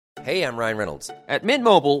Hey, I'm Ryan Reynolds. At Mint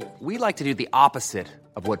Mobile, we like to do the opposite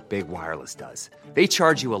of what Big Wireless does. They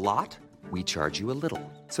charge you a lot, we charge you a little.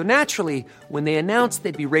 So naturally, when they announced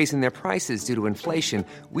they'd be raising their prices due to inflation,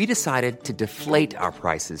 we decided to deflate our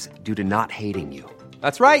prices due to not hating you.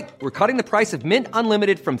 That's right. We're cutting the price of Mint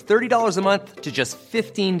Unlimited from $30 a month to just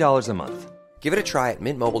 $15 a month. Give it a try at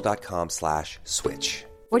mintmobile.com/switch.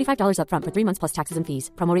 $45 up front for 3 months plus taxes and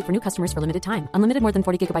fees. Promo rate for new customers for limited time. Unlimited more than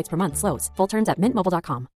 40 gigabytes per month. Slows full terms at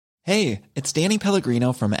mintmobile.com. Hey, it's Danny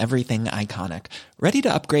Pellegrino from Everything Iconic. Ready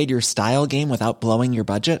to upgrade your style game without blowing your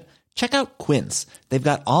budget? Check out Quince. They've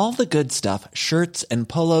got all the good stuff, shirts and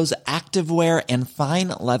polos, activewear, and fine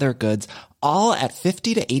leather goods, all at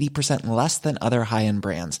 50 to 80% less than other high-end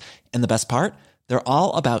brands. And the best part? They're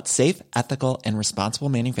all about safe, ethical, and responsible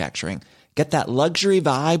manufacturing. Get that luxury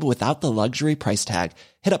vibe without the luxury price tag.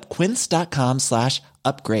 Hit up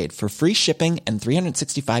quince.com/upgrade for free shipping and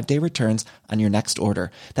 365-day returns on your next order.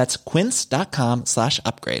 That's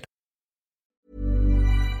quince.com/upgrade.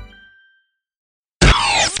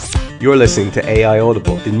 You're listening to AI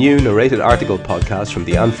Audible, the new narrated article podcast from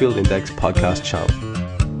the Anfield Index podcast channel.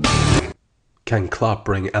 Can Klopp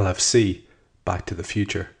bring LFC back to the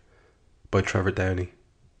future? By Trevor Downey.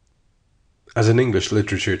 As an English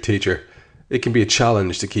literature teacher, it can be a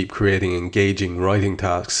challenge to keep creating engaging writing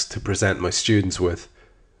tasks to present my students with.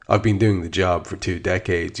 I've been doing the job for 2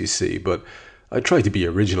 decades, you see, but I try to be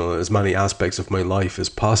original in as many aspects of my life as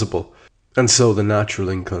possible. And so the natural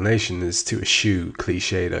inclination is to eschew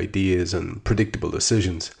cliched ideas and predictable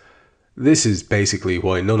decisions. This is basically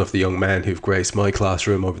why none of the young men who've graced my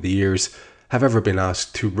classroom over the years have ever been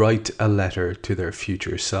asked to write a letter to their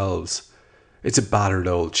future selves. It's a battered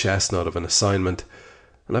old chestnut of an assignment,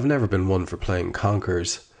 and I've never been one for playing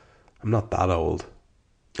conkers. I'm not that old.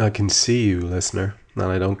 I can see you, listener, and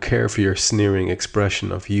I don't care for your sneering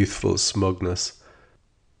expression of youthful smugness.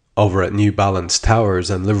 Over at New Balance Towers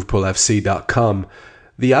and LiverpoolFC.com,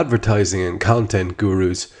 the advertising and content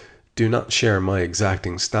gurus do not share my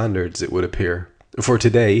exacting standards, it would appear. For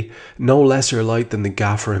today, no lesser light than the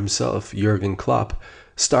gaffer himself, Jurgen Klopp,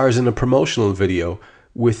 stars in a promotional video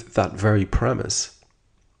with that very premise.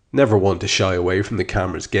 Never one to shy away from the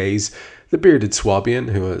camera's gaze, the bearded Swabian,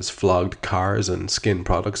 who has flogged cars and skin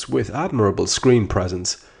products with admirable screen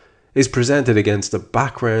presence, is presented against a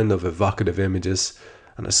background of evocative images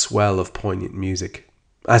and a swell of poignant music,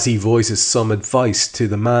 as he voices some advice to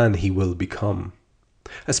the man he will become.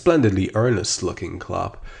 A splendidly earnest-looking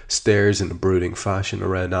Klopp stares in a brooding fashion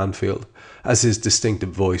around Anfield, as his distinctive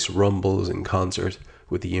voice rumbles in concert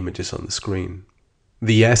with the images on the screen.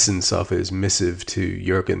 The essence of his missive to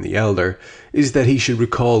Jurgen the Elder is that he should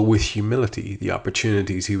recall with humility the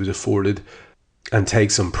opportunities he was afforded and take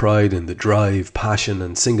some pride in the drive, passion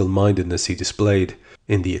and single-mindedness he displayed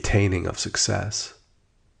in the attaining of success.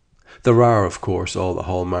 There are, of course, all the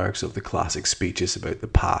hallmarks of the classic speeches about the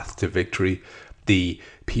path to victory, the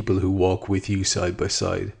people who walk with you side by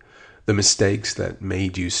side, the mistakes that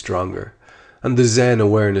made you stronger, and the zen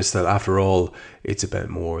awareness that, after all, it's about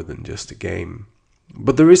more than just a game.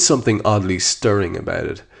 But there is something oddly stirring about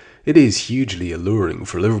it. It is hugely alluring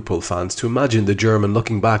for Liverpool fans to imagine the German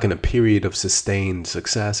looking back on a period of sustained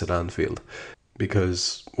success at Anfield.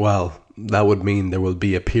 Because, well, that would mean there will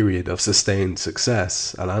be a period of sustained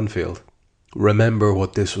success at Anfield. Remember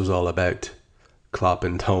what this was all about, Klopp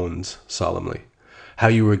intones solemnly. How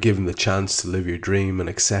you were given the chance to live your dream and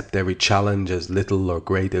accept every challenge, as little or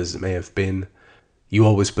great as it may have been. You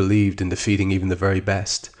always believed in defeating even the very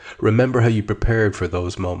best. Remember how you prepared for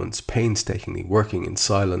those moments, painstakingly working in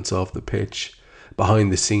silence off the pitch, behind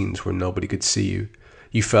the scenes where nobody could see you.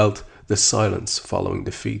 You felt the silence following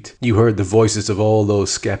defeat. You heard the voices of all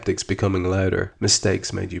those skeptics becoming louder.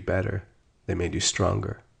 Mistakes made you better. They made you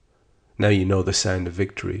stronger. Now you know the sound of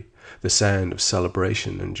victory, the sound of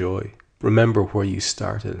celebration and joy. Remember where you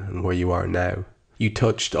started and where you are now. You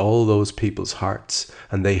touched all those people's hearts,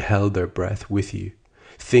 and they held their breath with you.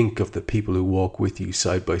 Think of the people who walk with you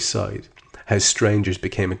side by side, how strangers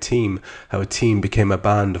became a team, how a team became a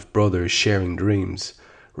band of brothers sharing dreams.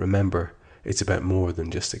 Remember, it's about more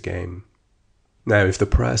than just a game. Now, if the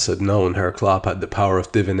press had known Herr Klopp had the power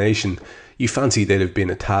of divination, you fancy they'd have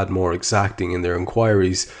been a tad more exacting in their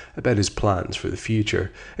inquiries about his plans for the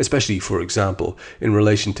future, especially, for example, in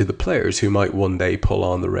relation to the players who might one day pull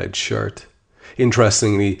on the red shirt.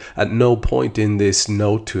 Interestingly, at no point in this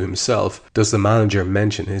note to himself does the manager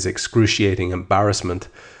mention his excruciating embarrassment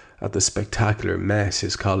at the spectacular mess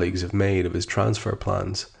his colleagues have made of his transfer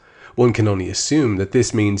plans. One can only assume that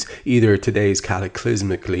this means either today's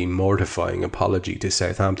cataclysmically mortifying apology to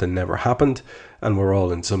Southampton never happened, and we're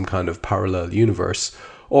all in some kind of parallel universe,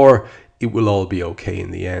 or it will all be okay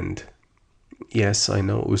in the end. Yes, I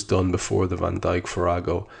know it was done before the Van Dijk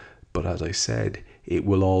farrago, but as I said, it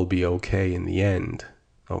will all be okay in the end,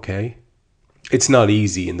 okay? It's not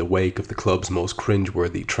easy in the wake of the club's most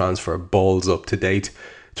cringeworthy transfer balls up to date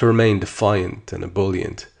to remain defiant and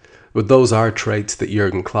ebullient, but those are traits that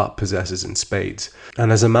Jurgen Klopp possesses in spades.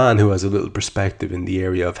 And as a man who has a little perspective in the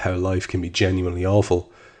area of how life can be genuinely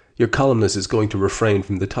awful, your columnist is going to refrain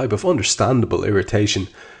from the type of understandable irritation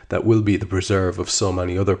that will be the preserve of so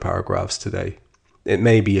many other paragraphs today. It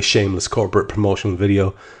may be a shameless corporate promotional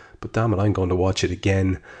video, but damn it, I'm going to watch it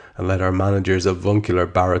again and let our manager's avuncular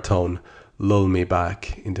baritone lull me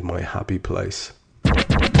back into my happy place.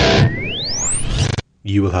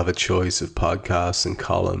 You will have a choice of podcasts and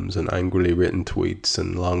columns and angrily written tweets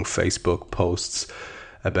and long Facebook posts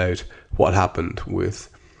about what happened with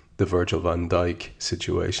the Virgil van Dijk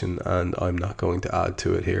situation, and I'm not going to add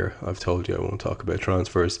to it here. I've told you I won't talk about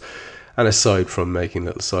transfers, and aside from making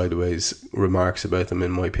little sideways remarks about them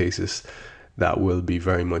in my pieces, that will be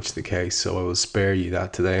very much the case. So I will spare you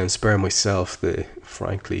that today and spare myself the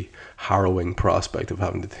frankly harrowing prospect of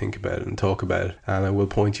having to think about it and talk about it. And I will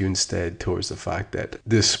point you instead towards the fact that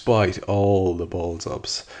despite all the balls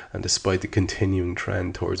ups and despite the continuing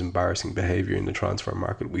trend towards embarrassing behaviour in the transfer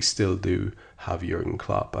market, we still do have Jurgen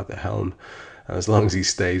Klopp at the helm. And as long as he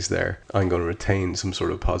stays there, I'm going to retain some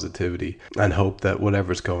sort of positivity and hope that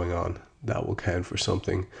whatever's going on, that will count for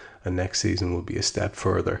something. And next season will be a step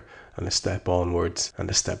further and a step onwards and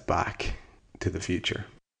a step back to the future.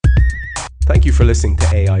 Thank you for listening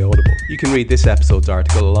to AI Audible. You can read this episode's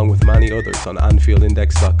article along with many others on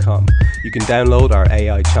AnfieldIndex.com. You can download our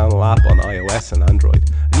AI channel app on iOS and Android.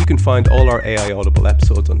 And you can find all our AI Audible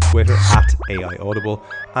episodes on Twitter at AI Audible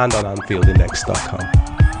and on AnfieldIndex.com.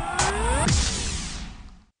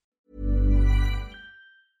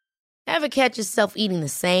 Ever catch yourself eating the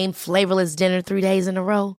same flavorless dinner 3 days in a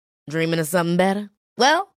row? Dreaming of something better?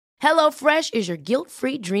 Well, HelloFresh is your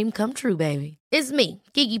guilt-free dream come true, baby. It's me,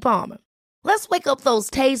 Keke Palmer. Let's wake up those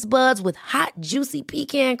taste buds with hot, juicy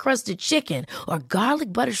pecan-crusted chicken or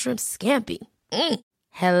garlic butter shrimp scampi.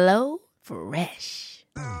 Hello Fresh.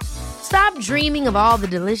 Stop dreaming of all the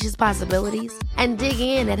delicious possibilities and dig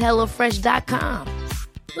in at HelloFresh.com.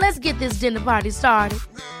 Let's get this dinner party started.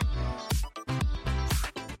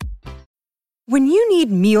 When you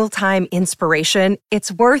need mealtime inspiration, it's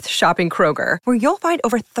worth shopping Kroger, where you'll find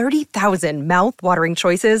over 30,000 mouth-watering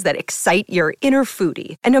choices that excite your inner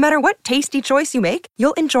foodie. And no matter what tasty choice you make,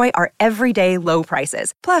 you'll enjoy our everyday low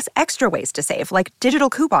prices, plus extra ways to save, like digital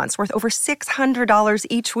coupons worth over $600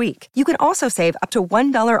 each week. You can also save up to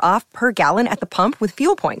 $1 off per gallon at the pump with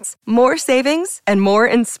fuel points. More savings and more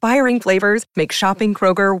inspiring flavors make shopping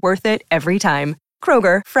Kroger worth it every time.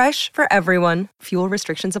 Kroger, fresh for everyone. Fuel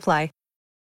restrictions apply.